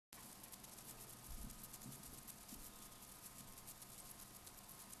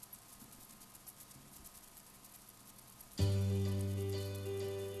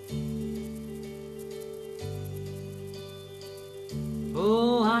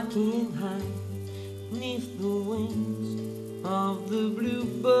I can hide neath the wings of the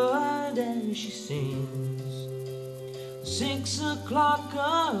bluebird as she sings. 6 o'clock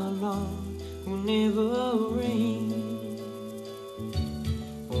alarm will never ring.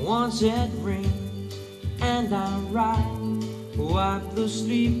 Once it rings and I rise, wipe the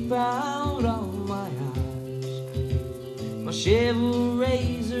sleep out of my eyes. My shaver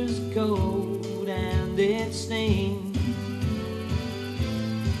razor's cold and it stings.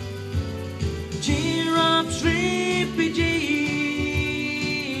 Cheer up, sleepy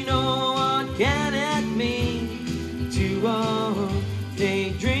Jean, oh, what can it mean to a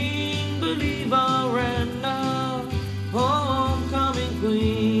daydream believer and a homecoming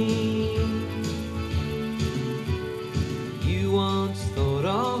queen? You once thought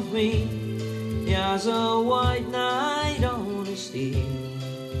of me as a white knight on a steed.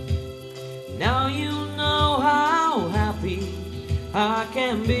 Now you know how happy I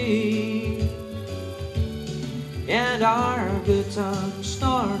can be. And our good time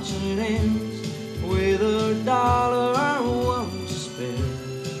starts and ends with $1 one to spend.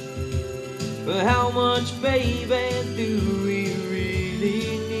 But how much, baby, do we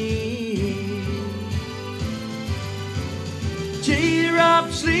really need? Cheer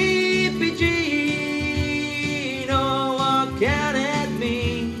up, sleepy Jean, oh, what can it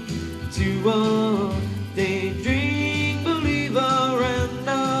mean to a daydream believer and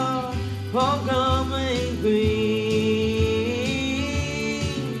a homecoming queen?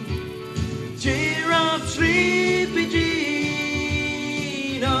 Sleepy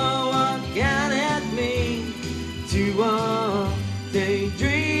Jean, oh, what can it mean to a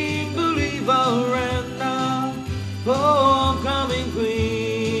daydream believer and a homecoming queen?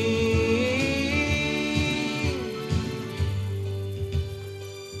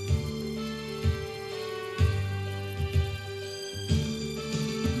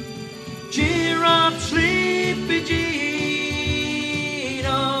 Cheer up, sleepy Jean,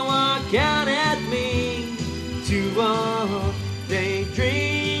 oh, what can it mean to a